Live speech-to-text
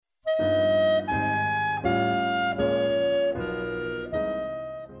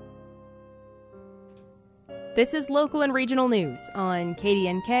This is local and regional news on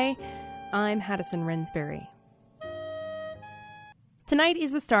KDNK. I'm Hattison Rensberry. Tonight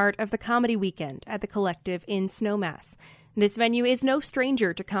is the start of the comedy weekend at the Collective in Snowmass. This venue is no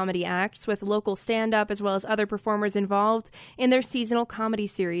stranger to comedy acts, with local stand-up as well as other performers involved in their seasonal comedy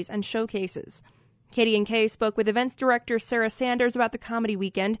series and showcases. KDNK spoke with events director Sarah Sanders about the comedy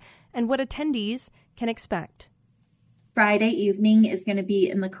weekend and what attendees can expect. Friday evening is going to be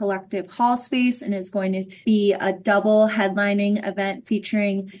in the Collective Hall space and is going to be a double headlining event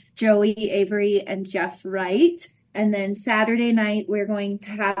featuring Joey Avery and Jeff Wright. And then Saturday night, we're going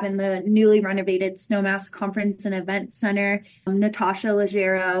to have in the newly renovated Snowmass Conference and Event Center, Natasha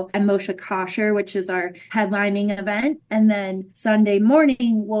Leggero and Moshe Kasher, which is our headlining event. And then Sunday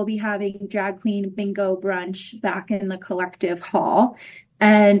morning, we'll be having Drag Queen Bingo Brunch back in the Collective Hall.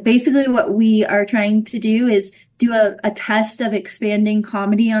 And basically what we are trying to do is do a test of expanding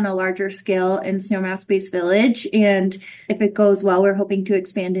comedy on a larger scale in Snowmass Base Village. And if it goes well, we're hoping to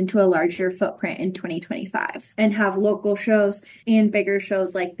expand into a larger footprint in 2025 and have local shows and bigger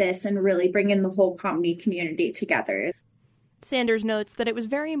shows like this and really bring in the whole comedy community together. Sanders notes that it was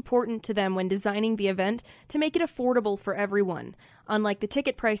very important to them when designing the event to make it affordable for everyone, unlike the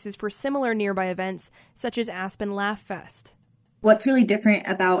ticket prices for similar nearby events such as Aspen Laugh Fest. What's really different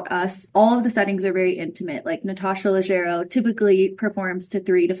about us, all of the settings are very intimate. Like Natasha Leggero typically performs to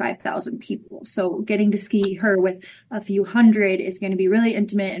 3,000 to 5,000 people. So getting to see her with a few hundred is going to be really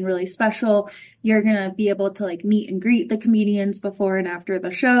intimate and really special. You're going to be able to meet and greet the comedians before and after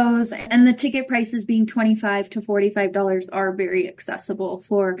the shows. And the ticket prices being $25 to $45 are very accessible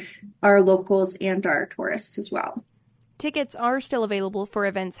for our locals and our tourists as well. Tickets are still available for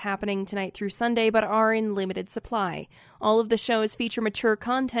events happening tonight through Sunday, but are in limited supply. All of the shows feature mature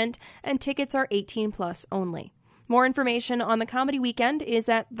content, and tickets are 18 plus only. More information on the comedy weekend is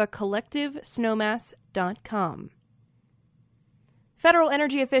at thecollectivesnowmass.com. Federal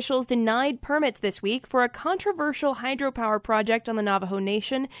energy officials denied permits this week for a controversial hydropower project on the Navajo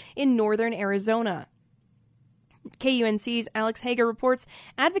Nation in northern Arizona. KUNC's Alex Hager reports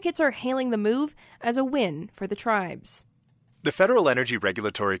advocates are hailing the move as a win for the tribes. The Federal Energy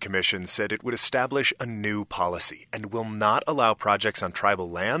Regulatory Commission said it would establish a new policy and will not allow projects on tribal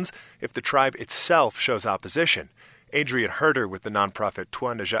lands if the tribe itself shows opposition. Adrian Herder with the nonprofit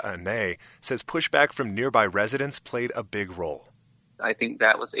Twa Naja'ane says pushback from nearby residents played a big role. I think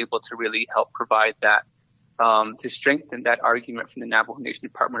that was able to really help provide that, to strengthen that argument from the Navajo Nation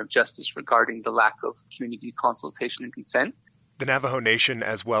Department of Justice regarding the lack of community consultation and consent. The Navajo Nation,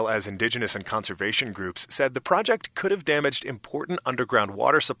 as well as indigenous and conservation groups, said the project could have damaged important underground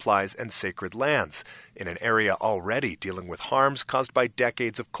water supplies and sacred lands in an area already dealing with harms caused by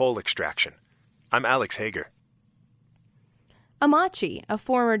decades of coal extraction. I'm Alex Hager. Amachi, a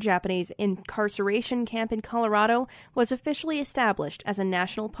former Japanese incarceration camp in Colorado, was officially established as a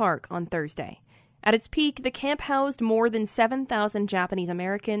national park on Thursday. At its peak, the camp housed more than 7,000 Japanese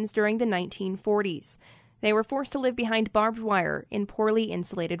Americans during the 1940s. They were forced to live behind barbed wire in poorly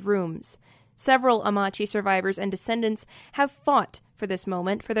insulated rooms. Several Amachi survivors and descendants have fought for this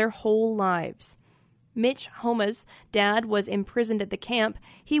moment for their whole lives. Mitch Homa's dad was imprisoned at the camp.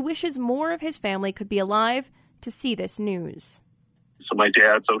 He wishes more of his family could be alive to see this news. So my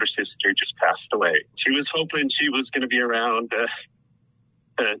dad's older sister just passed away. She was hoping she was going to be around to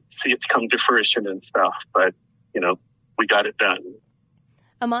see it come to fruition and stuff, but, we got it done.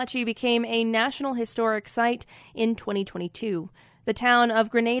 Amachi became a National Historic Site in 2022. The town of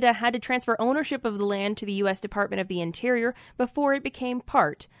Grenada had to transfer ownership of the land to the U.S. Department of the Interior before it became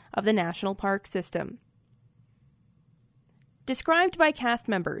part of the national park system. Described by cast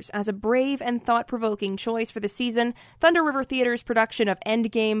members as a brave and thought-provoking choice for the season, Thunder River Theater's production of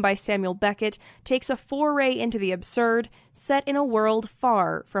Endgame by Samuel Beckett takes a foray into the absurd, set in a world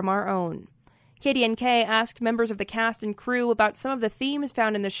far from our own. KDNK asked members of the cast and crew about some of the themes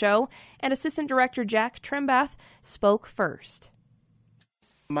found in the show, and Assistant Director Jack Trembath spoke first.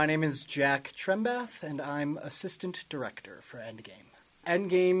 My name is Jack Trembath, and I'm Assistant Director for Endgame.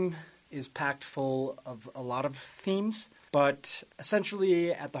 Endgame is packed full of a lot of themes, but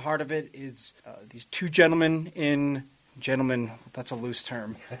essentially at the heart of it is these two gentlemen, that's a loose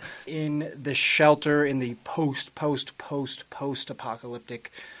term, in the shelter in the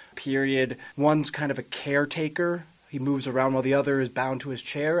post-apocalyptic period. One's kind of a caretaker. He moves around while the other is bound to his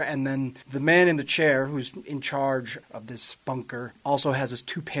chair. And then the man in the chair, who's in charge of this bunker, also has his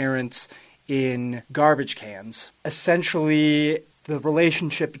two parents in garbage cans. Essentially, the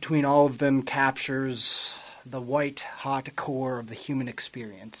relationship between all of them captures the white-hot core of the human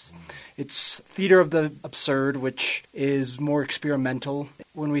experience. It's theater of the absurd, which is more experimental.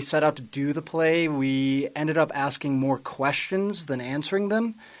 When we set out to do the play, we ended up asking more questions than answering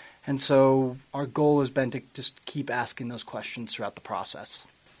them, and so our goal has been to just keep asking those questions throughout the process.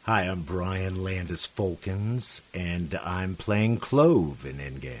 Hi, I'm Brian Landis-Folkens, and I'm playing Clove in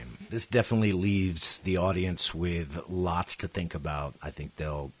Endgame. This definitely leaves the audience with lots to think about. I think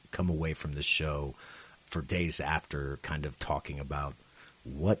they'll come away from the show for days after kind of talking about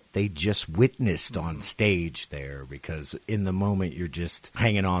what they just witnessed on stage there, because in the moment you're just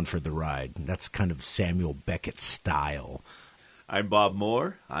hanging on for the ride. That's kind of Samuel Beckett's style. I'm Bob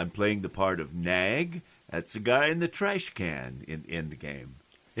Moore. I'm playing the part of Nag. That's the guy in the trash can in Endgame.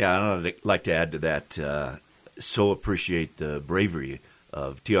 Yeah, I'd like to add to that, so appreciate the bravery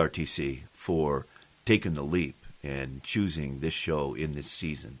of TRTC for taking the leap and choosing this show in this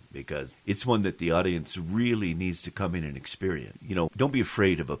season, because it's one that the audience really needs to come in and experience. Don't be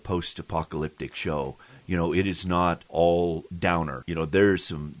afraid of a post-apocalyptic show. It is not all downer. There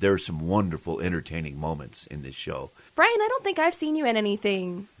are some wonderful, entertaining moments in this show. Brian, I don't think I've seen you in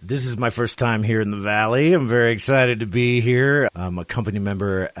anything. This is my first time here in the Valley. I'm very excited to be here. I'm a company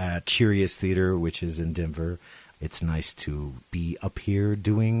member at Curious Theater, which is in Denver. It's nice to be up here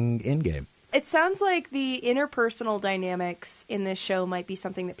doing Endgame. It sounds like the interpersonal dynamics in this show might be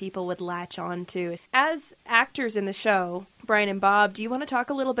something that people would latch on to. As actors in the show, Brian and Bob, do you want to talk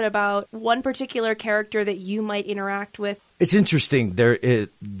a little bit about one particular character that you might interact with? It's interesting.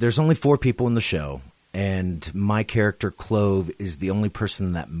 There's only 4 people in the show, and my character, Clove, is the only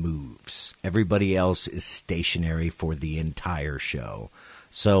person that moves. Everybody else is stationary for the entire show.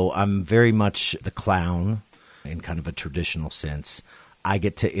 So I'm very much the clown in kind of a traditional sense. I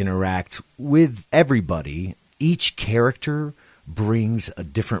get to interact with everybody. Each character brings a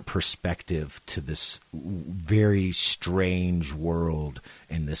different perspective to this very strange world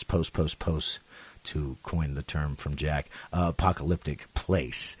in this post, to coin the term from Jack, apocalyptic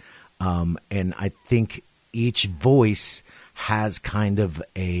place. And I think each voice has kind of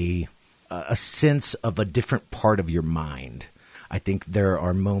a sense of a different part of your mind. I think there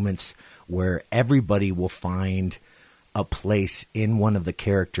are moments where everybody will find a place in one of the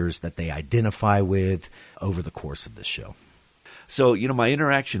characters that they identify with over the course of the show. So, my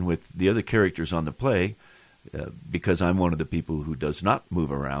interaction with the other characters on the play, because I'm one of the people who does not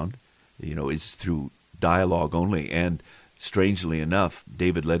move around, is through dialogue only. And strangely enough,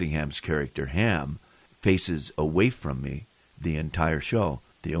 David Lettingham's character, Ham, faces away from me the entire show.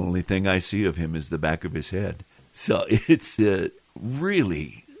 The only thing I see of him is the back of his head. So it's a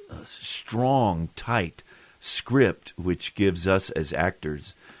really strong, tight script, which gives us as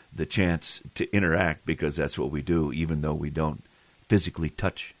actors the chance to interact, because that's what we do, even though we don't physically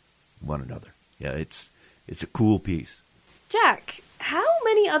touch one another. Yeah, it's a cool piece. Jack, how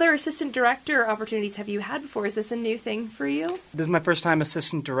many other assistant director opportunities have you had before? Is this a new thing for you? This is my first time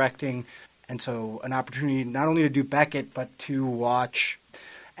assistant directing, and so an opportunity not only to do Beckett, but to watch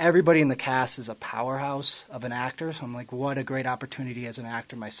everybody in the cast is a powerhouse of an actor. So I'm like, what a great opportunity as an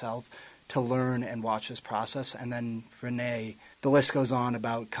actor myself to learn and watch this process. And then Renee, the list goes on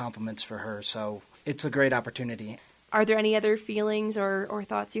about compliments for her. So it's a great opportunity. Are there any other feelings or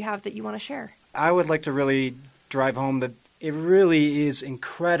thoughts you have that you want to share? I would like to really drive home that it really is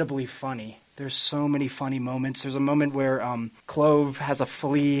incredibly funny. There's so many funny moments. There's a moment where Clove has a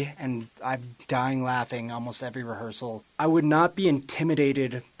flea, and I'm dying laughing almost every rehearsal. I would not be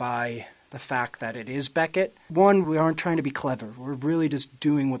intimidated by the fact that it is Beckett. One, we aren't trying to be clever. We're really just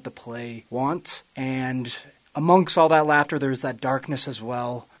doing what the play wants. And amongst all that laughter, there's that darkness as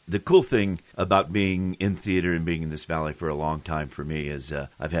well. The cool thing about being in theater and being in this valley for a long time for me is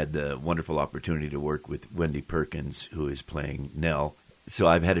I've had the wonderful opportunity to work with Wendy Perkins, who is playing Nell. So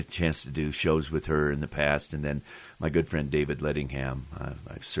I've had a chance to do shows with her in the past, and then my good friend David Lettingham,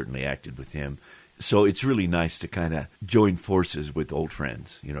 I've certainly acted with him. So it's really nice to kind of join forces with old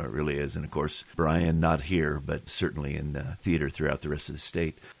friends. It really is. And, of course, Brian, not here, but certainly in the theater throughout the rest of the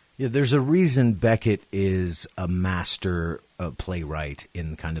state. Yeah, there's a reason Beckett is a master playwright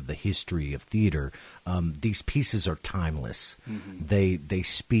in kind of the history of theater. These pieces are timeless. Mm-hmm. They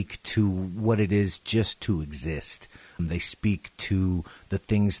speak to what it is just to exist. They speak to the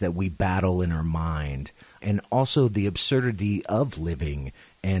things that we battle in our mind, and also the absurdity of living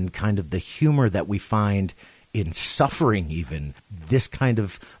and kind of the humor that we find in suffering even. This kind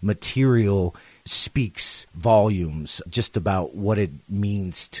of material speaks volumes just about what it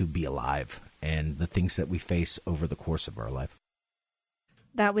means to be alive and the things that we face over the course of our life.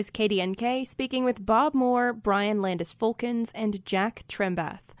 That was KDNK speaking with Bob Moore, Brian Landis-Folkens, and Jack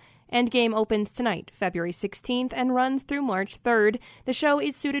Trembath. Endgame opens tonight, February 16th, and runs through March 3rd. The show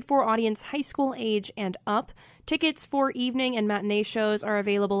is suited for audience high school age and up. Tickets for evening and matinee shows are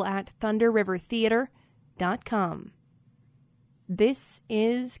available at thunderrivertheater.com. This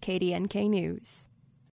is KDNK News.